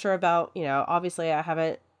 I'm not sure about, obviously I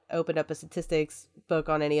haven't opened up a statistics book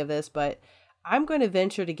on any of this, but I'm going to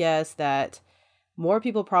venture to guess that more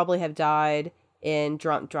people probably have died in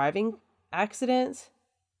drunk driving accidents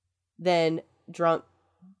than drunk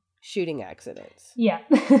shooting accidents. Yeah.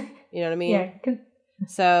 You know what I mean? Yeah.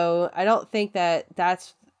 So I don't think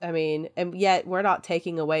that's, and yet we're not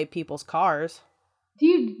taking away people's cars.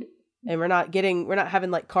 And we're not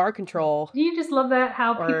having car control. Do you just love that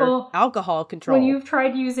how people alcohol control? When you've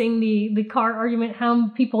tried using the car argument, how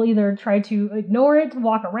people either try to ignore it,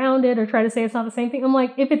 walk around it, or try to say it's not the same thing. I'm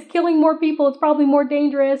like, if it's killing more people, it's probably more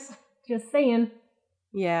dangerous. Just saying.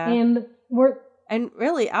 Yeah. And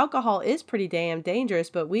really, alcohol is pretty damn dangerous,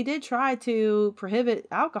 but we did try to prohibit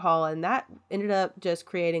alcohol, and that ended up just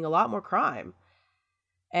creating a lot more crime.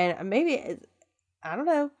 And maybe, I don't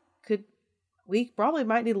know, we probably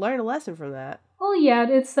might need to learn a lesson from that. Well, yeah,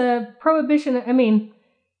 it's a prohibition.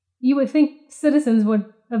 You would think citizens would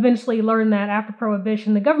eventually learn that after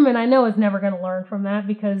prohibition. The government, I know, is never going to learn from that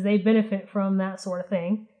because they benefit from that sort of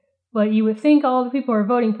thing. But you would think all the people who are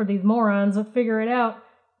voting for these morons would figure it out.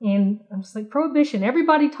 And I'm just like, prohibition.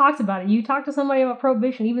 Everybody talks about it. You talk to somebody about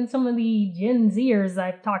prohibition, even some of the Gen Zers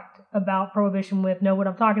I've talked about prohibition with know what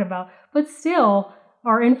I'm talking about, but still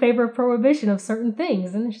are in favor of prohibition of certain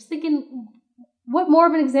things. And I'm just thinking, what more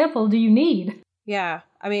of an example do you need? Yeah.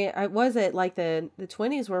 I mean, was it like the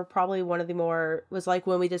 20s were probably one of the more, was like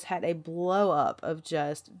when we just had a blow up of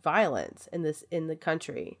just violence in the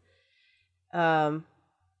country. And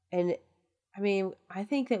I mean, I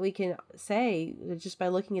think that we can say just by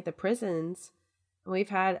looking at the prisons, we've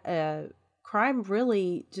had crime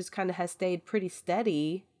really just kind of has stayed pretty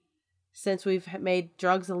steady since we've made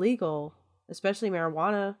drugs illegal, especially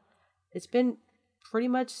marijuana. It's been pretty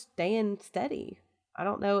much staying steady. I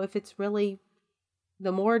don't know if it's really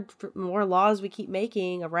the more laws we keep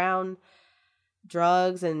making around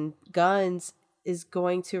drugs and guns is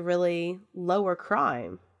going to really lower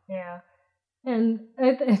crime. Yeah. And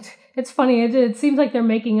it's funny. It seems like they're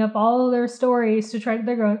making up all their stories to try.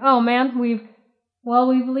 They're going, oh man, we've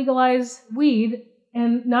legalized weed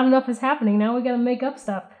and not enough is happening. Now we got to make up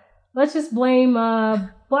stuff. Let's just blame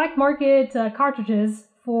black market cartridges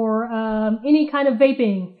for any kind of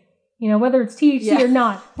vaping. Whether it's THC or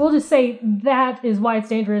not. We'll just say that is why it's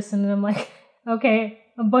dangerous. And I'm like, okay,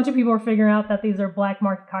 a bunch of people are figuring out that these are black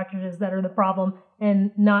market cartridges that are the problem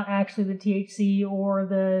and not actually the THC or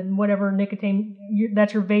the whatever nicotine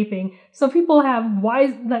that you're vaping. So people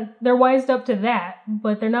they're wised up to that,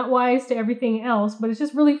 but they're not wise to everything else. But it's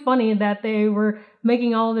just really funny that they were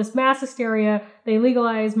making all this mass hysteria. They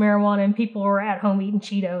legalized marijuana and people are at home eating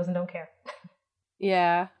Cheetos and don't care.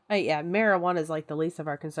 Yeah. Marijuana is like the least of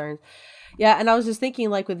our concerns. Yeah. And I was just thinking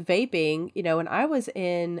like with vaping, when I was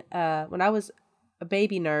a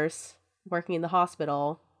baby nurse working in the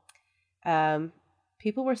hospital,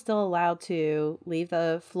 people were still allowed to leave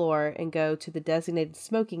the floor and go to the designated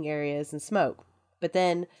smoking areas and smoke. But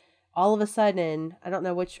then all of a sudden, I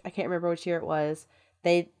can't remember which year it was,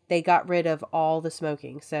 they got rid of all the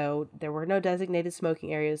smoking. So there were no designated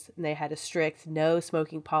smoking areas and they had a strict no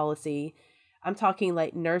smoking policy. I'm talking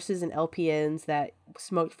like nurses and LPNs that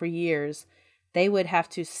smoked for years. They would have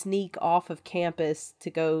to sneak off of campus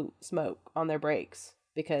to go smoke on their breaks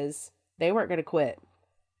because they weren't going to quit.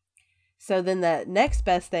 So then the next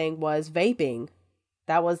best thing was vaping.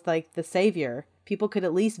 That was like the savior. People could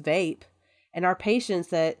at least vape. And our patients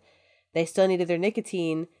that they still needed their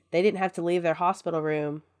nicotine, they didn't have to leave their hospital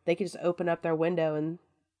room. They could just open up their window and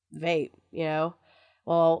vape,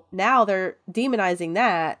 Well, now they're demonizing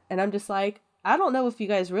that. And I'm just like, I don't know if you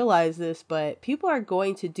guys realize this, but people are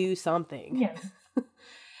going to do something. Yes.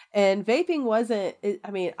 And vaping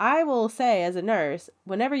I will say as a nurse,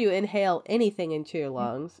 whenever you inhale anything into your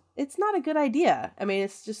lungs, it's not a good idea.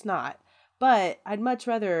 It's just not. But I'd much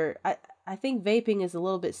rather, I think vaping is a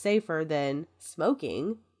little bit safer than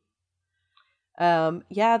smoking.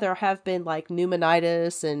 There have been like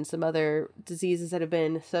pneumonitis and some other diseases that have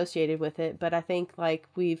been associated with it. But I think like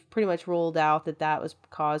we've pretty much ruled out that was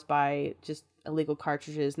caused by just illegal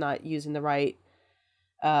cartridges, not using the right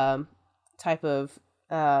type of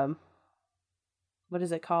what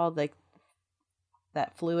is it called, like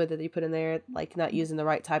that fluid that you put in there, like not using the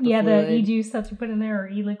right type of fluid. The e-juice that you put in there, or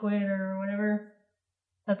e-liquid or whatever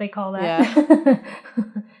that they call that.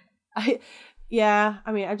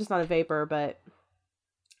 I'm just not a vapor, but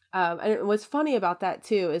and what's funny about that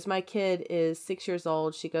too is my kid is 6 years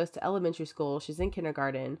old. She goes to elementary school. She's in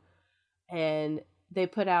kindergarten, and they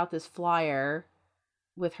put out this flyer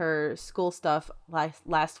with her school stuff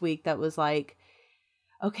last week that was like,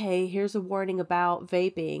 okay, here's a warning about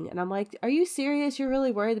vaping. And I'm like, are you serious? You're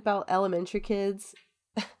really worried about elementary kids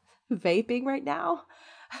vaping right now?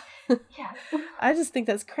 Yeah. I just think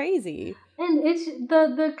that's crazy. And it's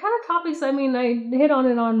the kind of topics, I hit on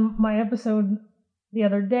it on my episode the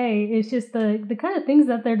other day. It's just the kind of things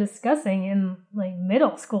that they're discussing in like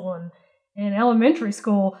middle school and elementary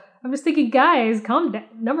school. I'm just thinking, guys, calm down.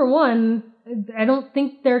 Number one, I don't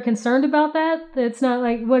think they're concerned about that. It's not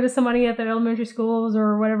like, what is somebody at their elementary schools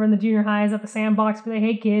or whatever in the junior highs at the sandbox be like,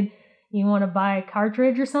 hey kid, you want to buy a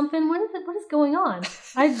cartridge or something? What is going on?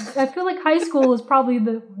 I feel like high school is probably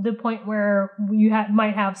the point where you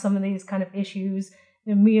might have some of these kind of issues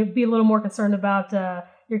and be a little more concerned about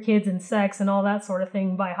your kids and sex and all that sort of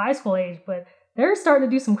thing by high school age. But they're starting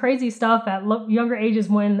to do some crazy stuff at younger ages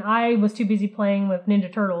when I was too busy playing with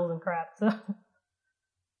Ninja Turtles and crap. So.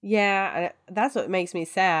 Yeah, that's what makes me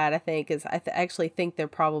sad, I think, is I actually think there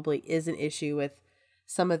probably is an issue with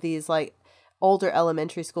some of these like older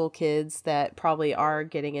elementary school kids that probably are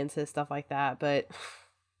getting into stuff like that. But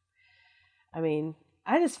I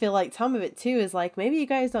just feel like some of it too is like, maybe you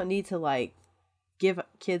guys don't need to like give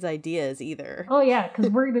kids ideas either. Oh yeah, because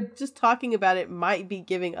we're gonna just talking about it might be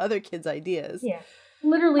giving other kids ideas. Yeah,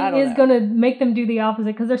 literally is gonna make them do the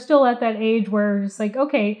opposite because they're still at that age where it's like,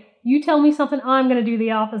 okay, you tell me something, I'm gonna do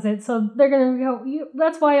the opposite. So they're gonna go.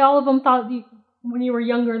 That's why all of them thought when you were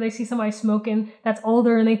younger, they see somebody smoking that's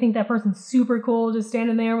older and they think that person's super cool, just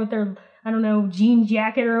standing there with their, I don't know, jean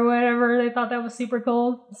jacket or whatever. They thought that was super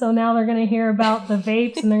cool. So now they're going to hear about the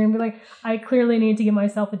vapes and they're going to be like, I clearly need to get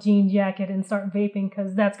myself a jean jacket and start vaping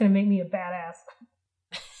because that's going to make me a badass.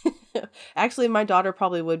 Actually, my daughter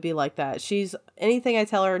probably would be like that. Anything I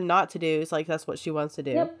tell her not to do is like, that's what she wants to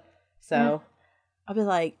do. Yep. So I'll be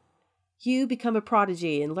like, you become a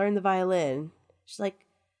prodigy and learn the violin. She's like,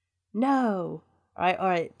 no. All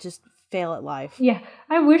right, just fail at life. Yeah,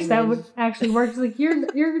 I wish that would actually work. It's like, you're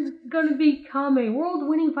going to become a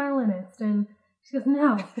world-winning violinist. And she goes,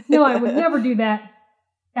 no, I would never do that.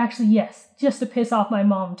 Actually, yes, just to piss off my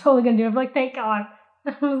mom. I'm totally going to do it. I'm like, thank God.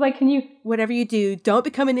 I was like, can you... Whatever you do, don't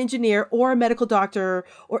become an engineer or a medical doctor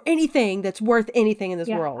or anything that's worth anything in this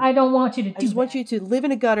world. I don't want you to do that. I just want you to live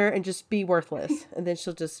in a gutter and just be worthless. And then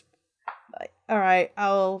she'll just, like, all right,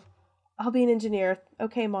 I'll be an engineer.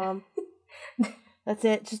 Okay, Mom. That's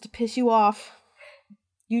it, just to piss you off.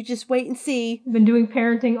 You just wait and see. Been doing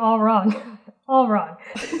parenting all wrong. All wrong.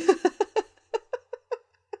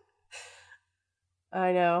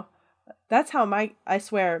 I know. That's how I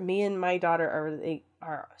swear, me and my daughter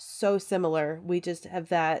are so similar. We just have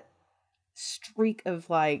that streak of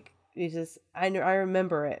like, I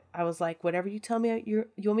remember it. I was like, whatever you tell me you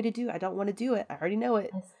want me to do, I don't want to do it. I already know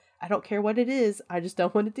it. I don't care what it is. I just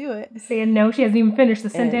don't want to do it. Saying no, she hasn't even finished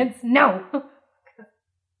the sentence. No.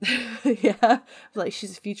 Yeah, like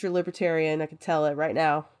she's a future libertarian. I can tell it right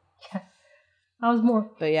now. Yeah, I was more.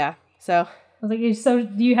 But yeah, so I was like, so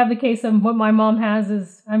do you have the case of what my mom has?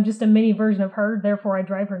 Is I'm just a mini version of her, therefore I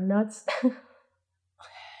drive her nuts.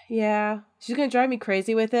 Yeah, she's gonna drive me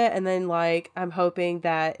crazy with it, and then like I'm hoping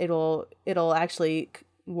that it'll actually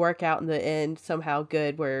work out in the end somehow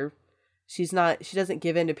good, where she doesn't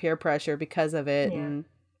give in to peer pressure because of it, and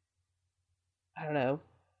I don't know.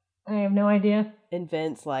 I have no idea.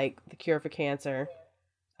 Invents like the cure for cancer.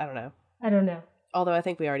 I don't know. Although I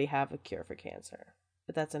think we already have a cure for cancer,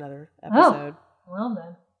 but that's another episode. Oh, well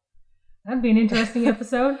then. That'd be an interesting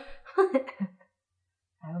episode.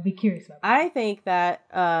 I would be curious about that.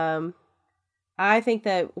 I think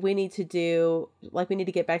that we need to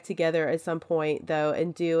get back together at some point though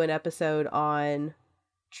and do an episode on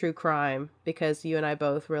true crime because you and I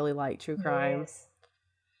both really like true crime. Yes.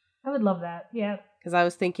 I would love that. Yeah. Because I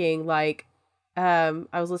was thinking, like, I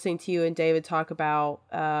was listening to you and David talk about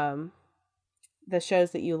the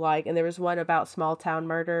shows that you like, and there was one about small town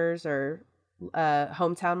murders or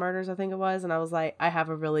hometown murders, I think it was, and I was like, I have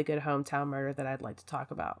a really good hometown murder that I'd like to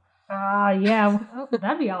talk about. Yeah,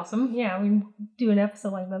 that'd be awesome. Yeah, we can do an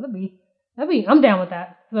episode like that. That'd be. I'm down with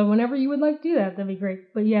that. So whenever you would like to do that, that'd be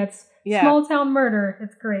great. But yeah, it's small town murder.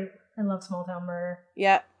 It's great. I love small town murder.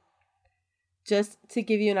 Yeah. Just to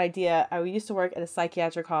give you an idea, I used to work at a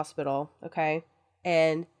psychiatric hospital, okay?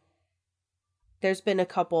 And there's been a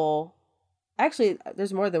couple, actually,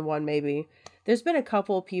 there's more than one maybe. There's been a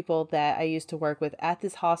couple people that I used to work with at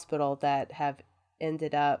this hospital that have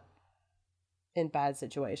ended up in bad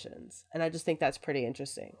situations. And I just think that's pretty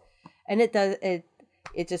interesting. And it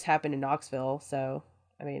just happened in Knoxville, so,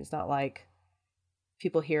 I mean, it's not like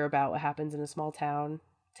people hear about what happens in a small town,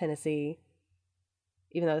 Tennessee,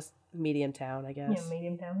 even though it's medium town, I guess. Yeah,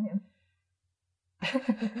 medium town,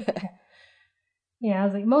 yeah. Yeah, I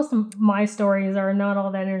was like, most of my stories are not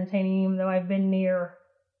all that entertaining, even though I've been near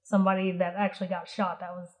somebody that actually got shot.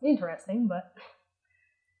 That was interesting, but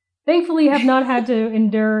thankfully have not had to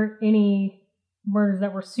endure any murders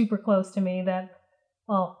that were super close to me that,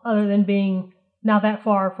 well, other than being not that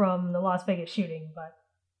far from the Las Vegas shooting, but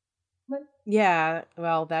yeah,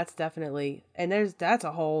 well, that's definitely, and that's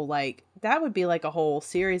a whole, like, that would be like a whole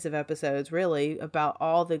series of episodes, really, about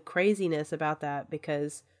all the craziness about that,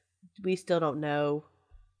 because we still know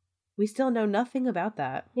nothing about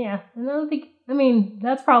that. Yeah, and I mean,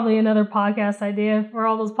 that's probably another podcast idea for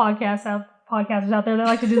all those podcasters out there that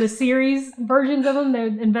like to do the series versions of them. They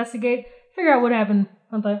would investigate, figure out what happened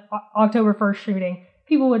on the October 1st shooting.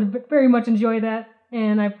 People would very much enjoy that,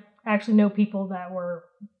 and I actually know people that were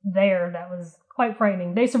there. That was quite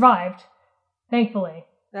frightening. They survived, thankfully.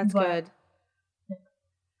 That's good.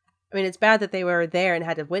 I mean, it's bad that they were there and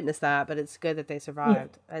had to witness that, but it's good that they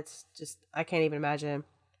survived. Yeah. It's just, I can't even imagine.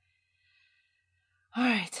 All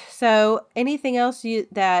right. So anything else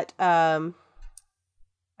I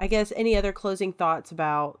guess any other closing thoughts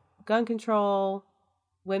about gun control,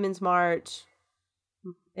 Women's March,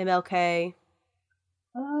 MLK?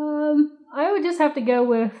 I would just have to go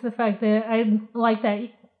with the fact that I like that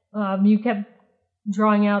you kept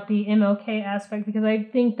drawing out the MLK aspect, because I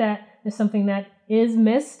think that is something that is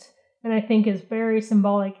missed, and I think is very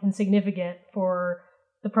symbolic and significant for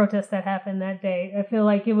the protest that happened that day. I feel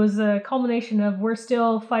like it was a culmination of we're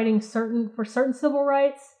still fighting for certain civil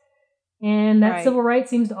rights, and that civil right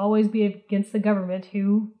seems to always be against the government,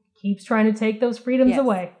 who keeps trying to take those freedoms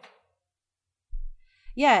away.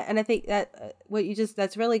 Yeah, and I think that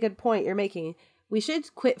that's a really good point you're making. We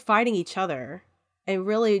should quit fighting each other and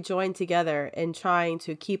really join together in trying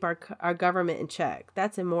to keep our government in check.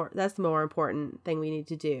 That's the more important thing we need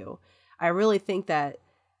to do. I really think that,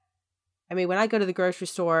 I mean, when I go to the grocery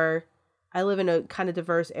store, I live in a kind of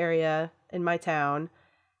diverse area in my town,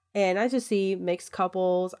 and I just see mixed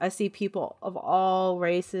couples. I see people of all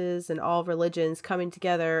races and all religions coming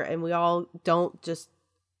together, and we all don't just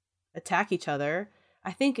attack each other.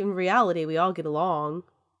 I think in reality, we all get along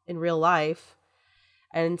in real life.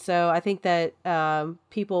 And so I think that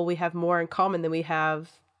we have more in common than we have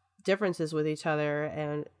differences with each other.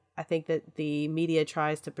 And I think that the media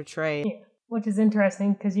tries to portray. Yeah, which is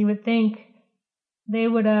interesting, because you would think they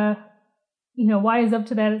would, wise up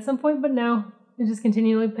to that at some point. But no, they're just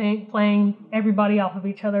continually playing everybody off of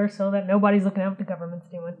each other so that nobody's looking at what the government's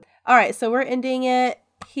doing. All right, so we're ending it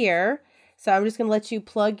here. So I'm just going to let you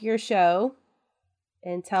plug your show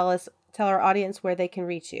and tell our audience where they can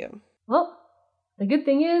reach you. Well, the good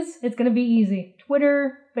thing is it's going to be easy.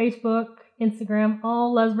 Twitter, Facebook, Instagram,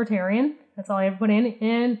 all Lesbertarian. That's all I have put in.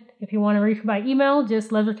 And if you want to reach me by email, just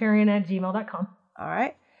lesbertarian@gmail.com. All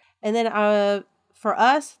right. And then for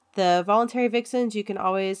us, the Voluntary Vixens, you can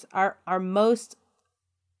always, our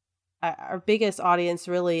biggest audience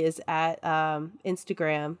really is at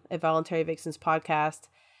Instagram at Voluntary Vixens Podcast.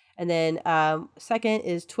 And then second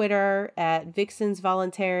is Twitter at Vixens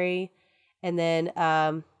Voluntary. And then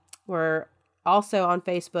we're also on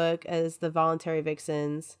Facebook as the Voluntary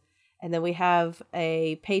Vixens. And then we have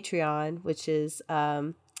a Patreon, which is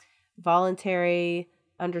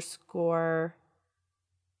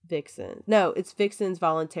voluntary_Vixen. No, it's Vixens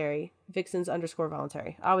Voluntary.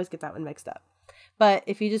 Vixens_Voluntary. I always get that one mixed up. But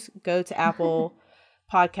if you just go to Apple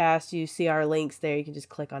Podcast, you see our links there. You can just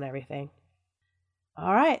click on everything.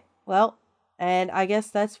 All right. Well, and I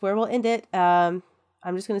guess that's where we'll end it. I'm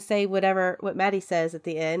just going to say what Maddie says at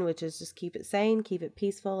the end, which is just keep it sane, keep it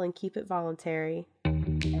peaceful, and keep it voluntary.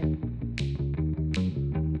 And